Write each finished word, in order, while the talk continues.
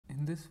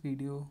this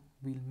video,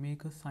 we'll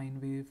make a sine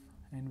wave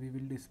and we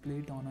will display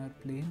it on our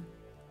plane,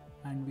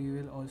 and we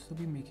will also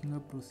be making a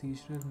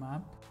procedural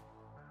map,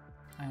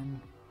 and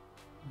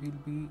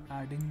we'll be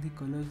adding the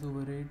colors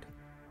over it,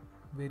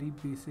 very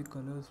basic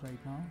colors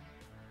right now.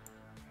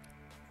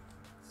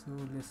 So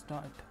let's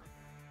start.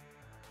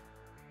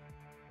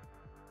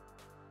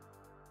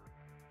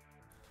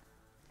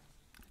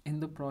 In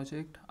the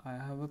project, I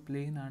have a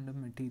plane and a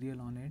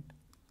material on it.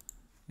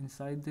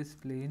 Inside this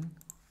plane,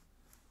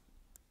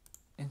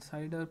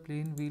 inside our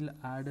plane, we'll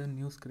add a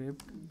new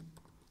script.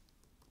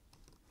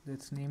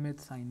 Let's name it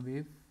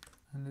SineWave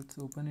and let's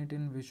open it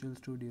in Visual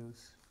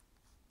Studios.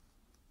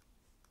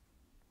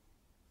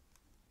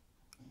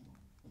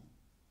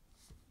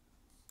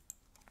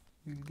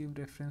 We'll give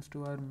reference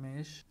to our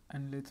mesh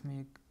and let's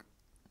make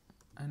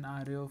an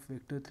array of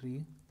vector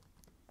 3.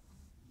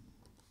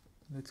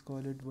 Let's call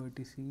it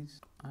vertices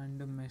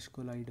and a mesh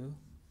collider.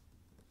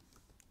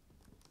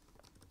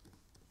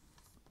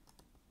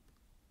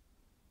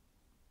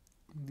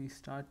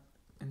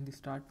 In the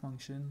start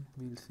function,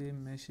 we'll say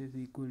mesh is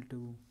equal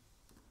to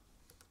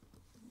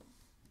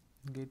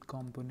get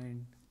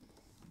component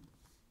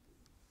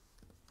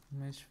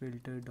mesh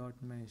filter dot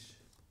mesh,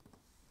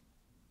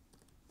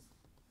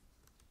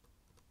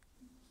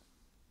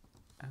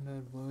 and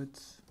our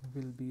words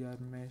will be our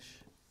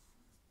mesh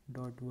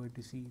dot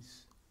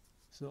vertices.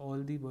 So all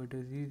the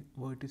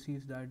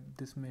vertices that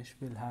this mesh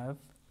will have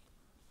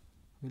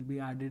will be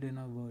added in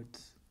our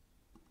words,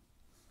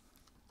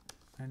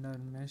 and our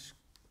mesh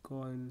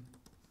call,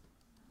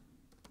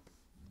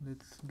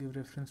 let's give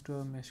reference to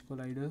our mesh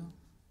collider.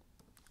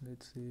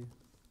 Let's say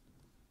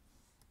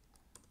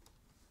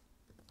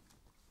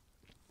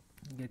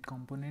get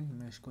component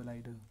mesh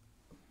collider,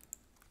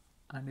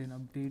 and in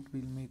update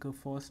we'll make a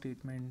for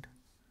statement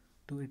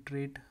to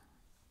iterate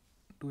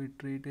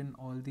in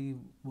all the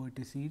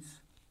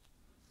vertices.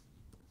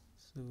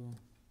 So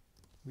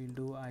we'll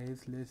do I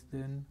is less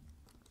than,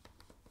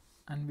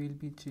 and we'll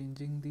be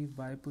changing the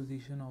y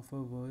position of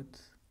our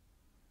words.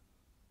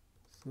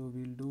 So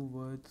we'll do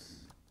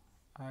words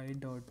I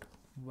dot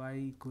y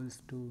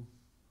equals to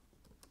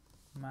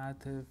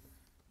math.f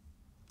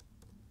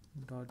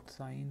dot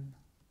sin.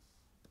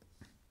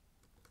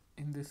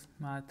 In the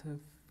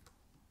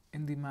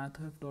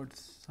math.f dot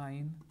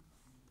sin,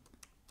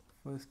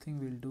 first thing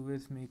we'll do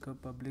is make a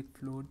public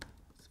float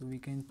so we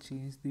can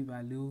change the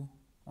value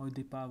or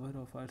the power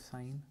of our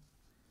sine.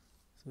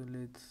 So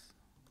let's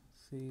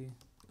say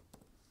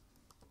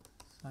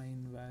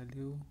sine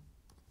value.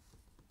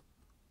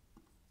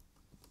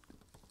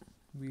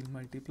 We'll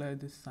multiply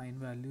this sine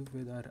value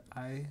with our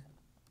I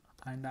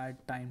and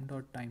add time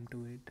dot time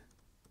to it.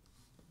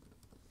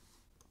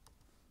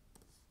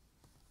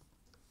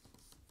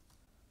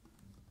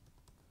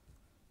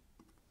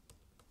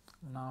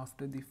 Now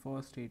after the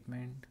for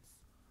statement,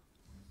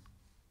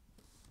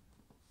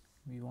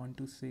 we want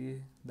to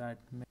say that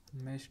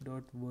mesh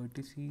dot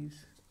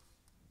vertices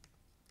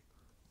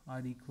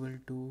are equal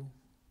to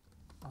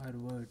our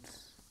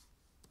words,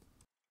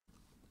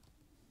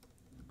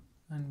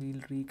 and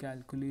we'll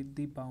recalculate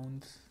the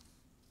bounds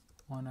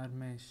on our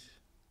mesh.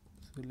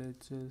 So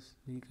let's just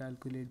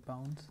recalculate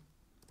bounds,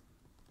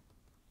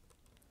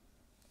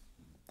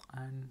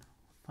 and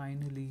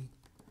finally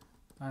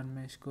our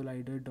mesh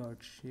collider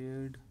dot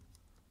shared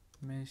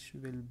mesh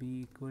will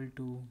be equal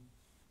to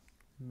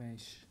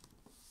mesh.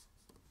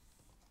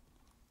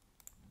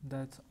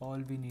 That's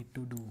all we need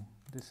to do.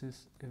 This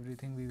is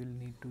everything we will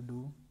need to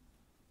do.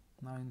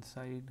 Now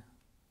inside,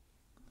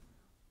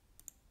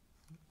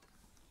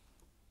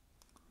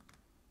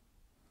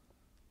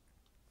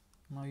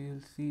 now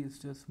you'll see it's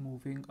just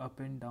moving up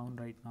and down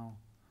right now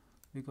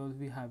because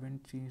we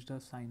haven't changed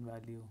our sine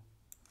value.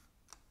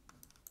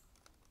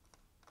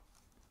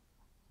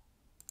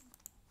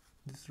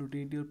 Just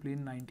rotate your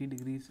plane 90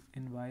 degrees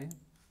in y,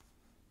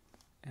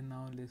 and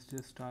now let's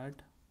just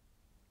start.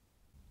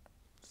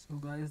 So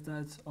guys,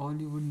 that's all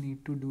you would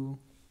need to do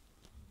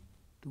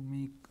to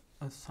make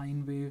a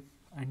sine wave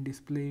and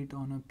display it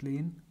on a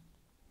plane.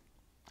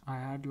 I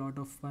had a lot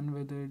of fun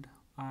with it.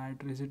 I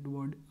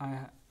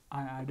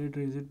added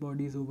rigid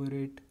bodies over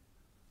it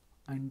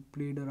and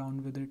played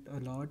around with it a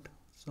lot.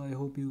 So I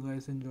hope you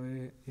guys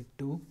enjoy it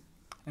too.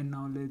 And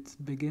now let's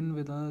begin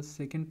with our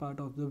second part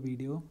of the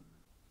video,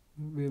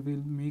 where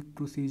we'll make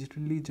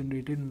procedurally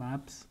generated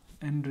maps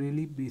and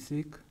really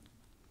basic.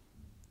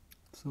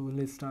 So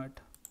let's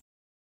start.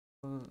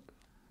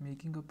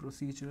 Making a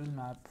procedural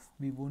map,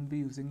 we won't be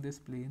using this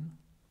plane.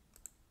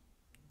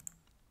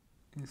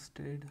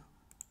 Instead,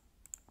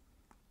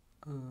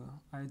 I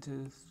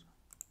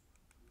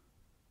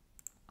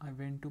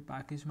went to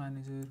package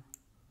manager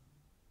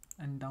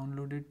and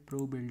downloaded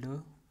Pro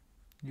Builder.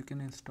 You can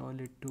install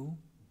it too.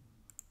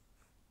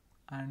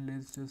 And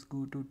let's just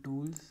go to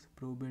tools,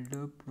 Pro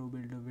Builder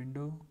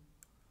window,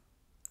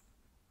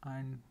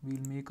 and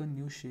we'll make a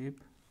new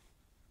shape,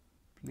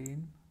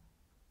 plane,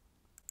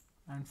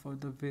 and for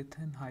the width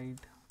and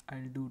height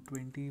I'll do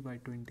 20 by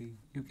 20.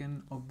 You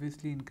can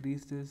obviously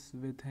increase this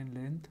width and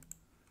length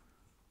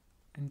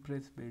and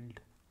press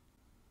build.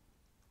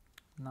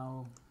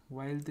 Now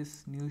while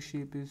this new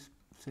shape is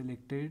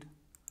selected,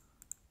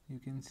 you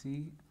can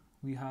see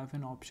we have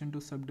an option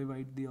to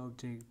subdivide the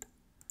object.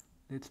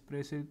 Let's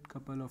press it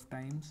couple of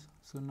times.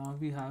 So now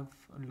we have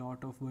a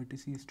lot of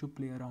vertices to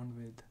play around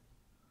with.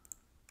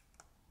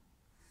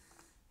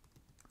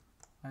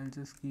 I'll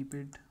just keep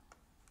it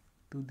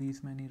to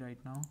these many right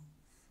now.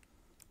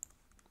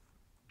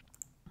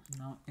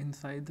 Now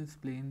inside this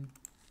plane,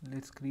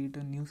 let's create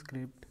a new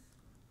script.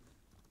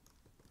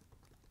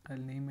 I'll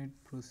name it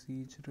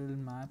Procedural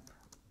Map.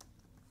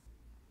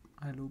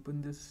 I'll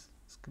open this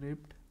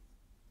script.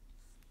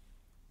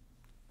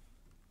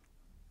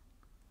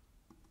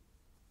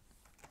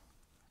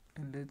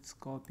 And let's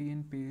copy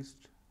and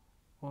paste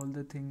all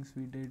the things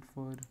we did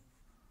for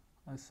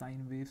a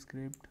Sine-Wave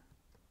script,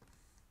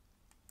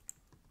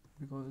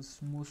 because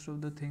most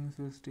of the things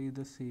will stay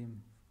the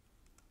same.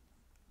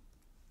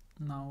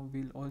 Now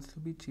we'll also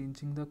be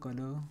changing the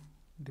color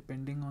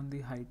depending on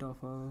the height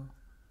of our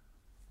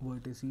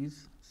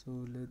vertices.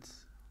 So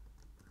let's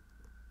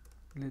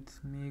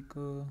make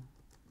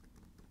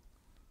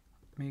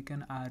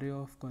an array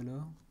of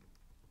color.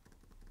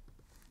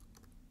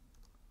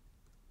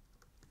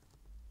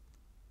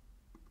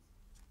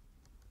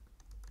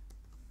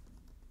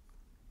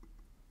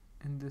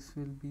 And this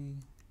will be,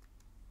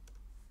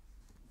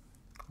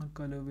 our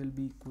color will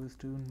be equals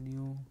to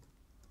new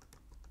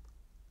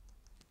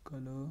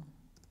color,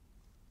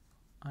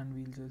 and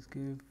we'll just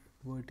give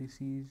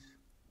vertices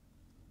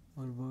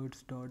or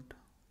words dot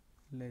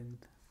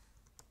length.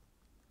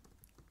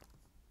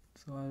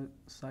 So our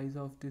size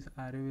of this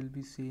array will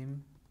be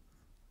same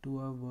to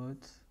our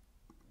words.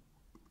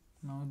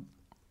 Now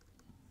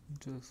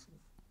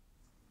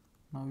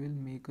we'll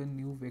make a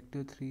new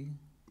vector3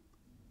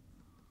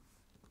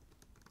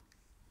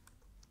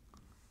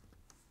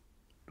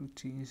 to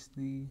change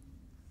the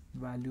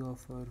value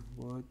of our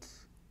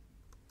words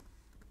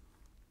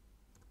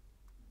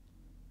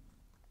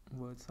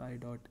I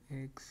dot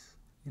x.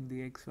 In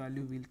the x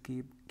value we'll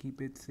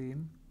keep it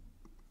same,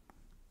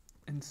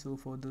 and so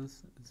for the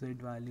z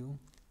value,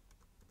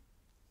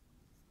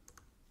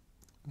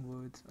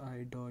 words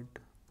I dot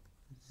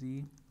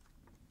z.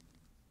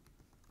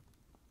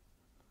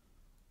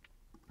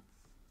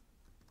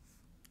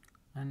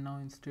 And now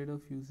instead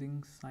of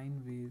using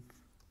SineWave,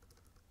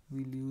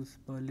 we'll use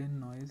Perlin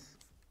Noise.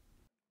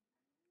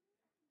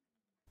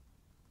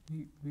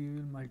 We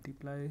will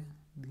multiply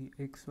the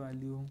x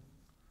value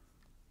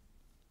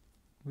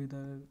with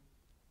our,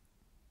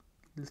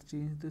 let's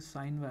change the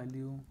sine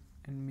value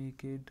and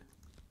make it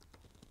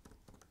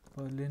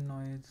Perlin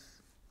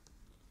Noise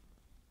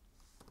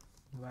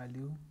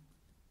value,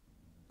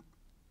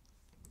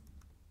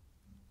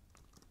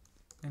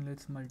 and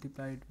let's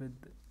multiply it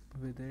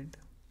with it,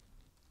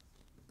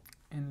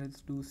 and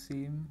let's do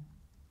same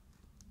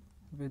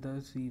with our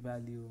z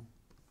value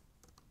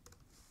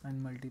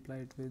and multiply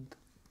it with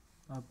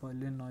our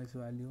Perlin Noise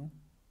value.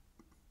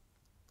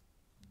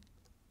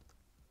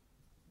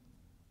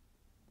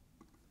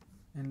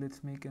 And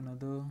let's make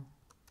another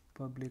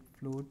public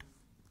float.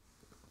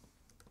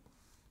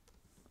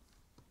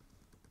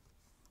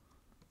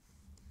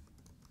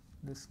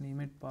 Let's name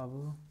it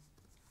power.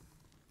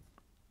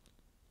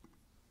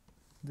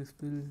 This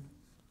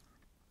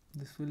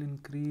will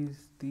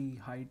increase the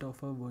height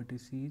of our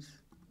vertices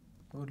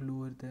or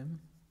lower them.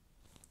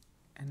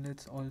 And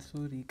let's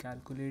also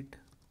recalculate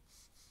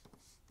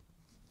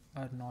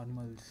our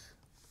normals.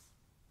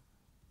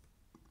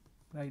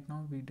 Right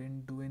now we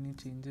didn't do any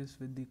changes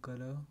with the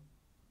color,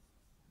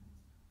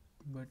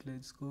 but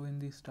let's go in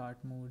the start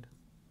mode.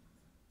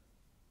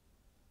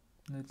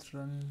 Let's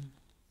run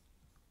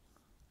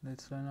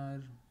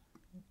our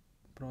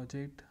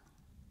project,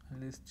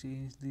 and let's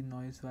change the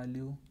noise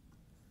value,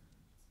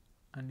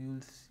 and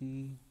you'll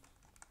see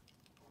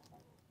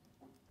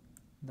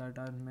that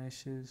our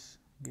mesh is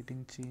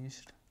getting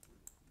changed.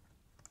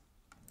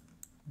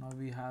 Now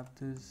we have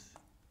this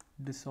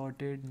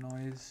distorted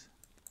noise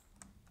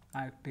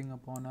acting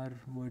upon our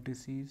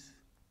vertices.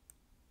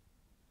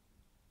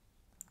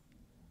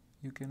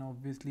 You can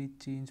obviously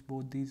change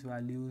both these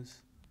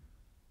values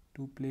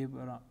to play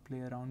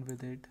around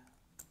with it.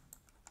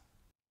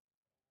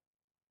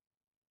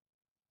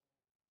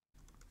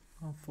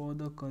 Now for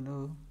the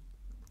color,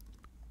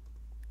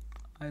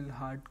 I'll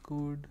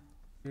hardcode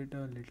it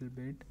a little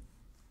bit.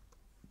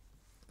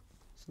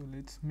 So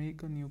let's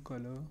make a new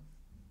color,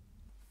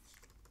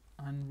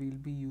 and we'll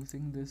be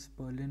using this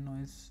Perlin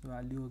Noise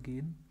value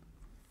again.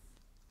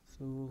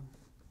 So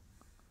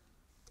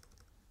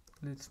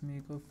let's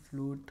make a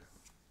float,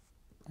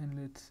 and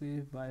let's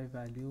say y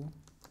value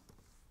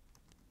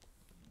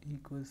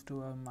equals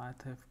to our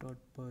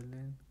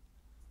math.f.perlin,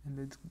 and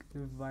let's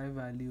give y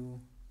value,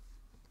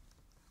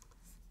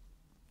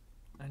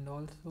 and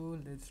also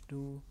let's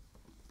do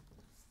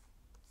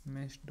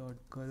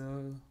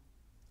mesh.color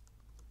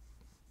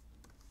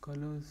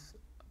colors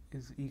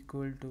is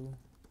equal to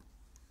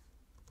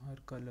our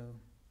color.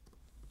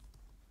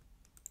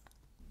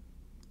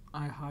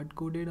 I hard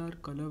coded our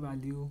color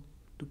value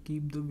to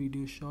keep the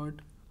video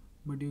short,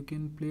 but you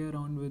can play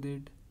around with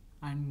it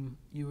and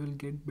you will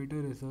get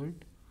better result.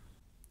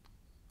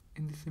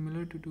 In the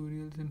similar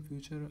tutorials in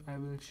future, I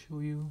will show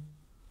you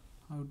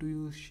how to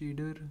use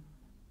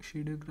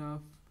shader graph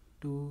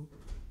to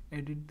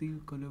edit the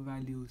color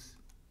values.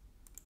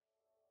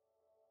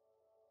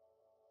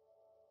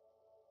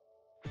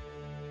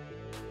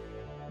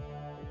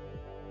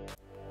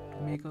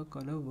 To make a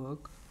color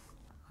work,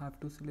 I have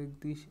to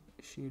select the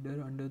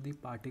shader under the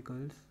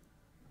particles.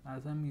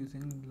 As I'm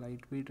using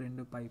lightweight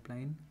render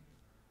pipeline,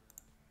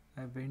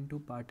 I went to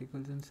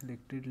particles and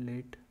selected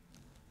lit.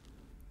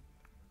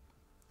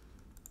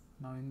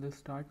 Now in the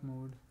start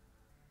mode,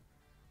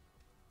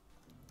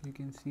 you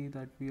can see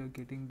that we are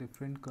getting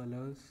different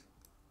colors,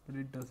 but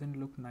it doesn't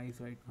look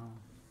nice right now.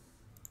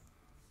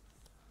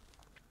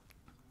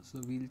 So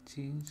we'll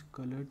change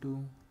color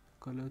to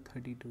color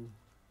 32.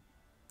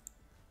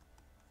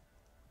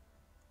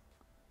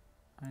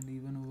 And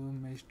even over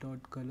mesh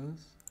dot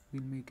colors,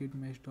 we'll make it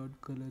mesh dot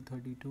color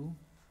 32.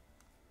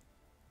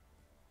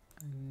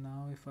 And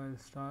now if I'll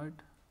start,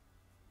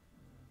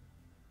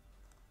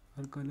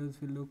 our colors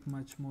will look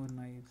much more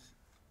nice.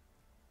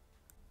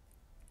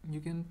 You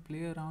can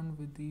play around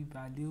with the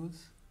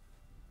values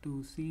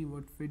to see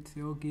what fits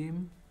your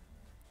game.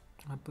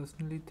 I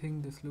personally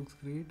think this looks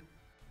great.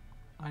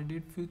 I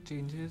did few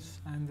changes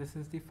and this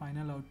is the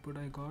final output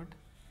I got.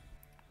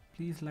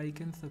 Please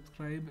like and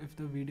subscribe if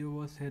the video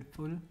was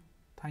helpful.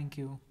 Thank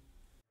you.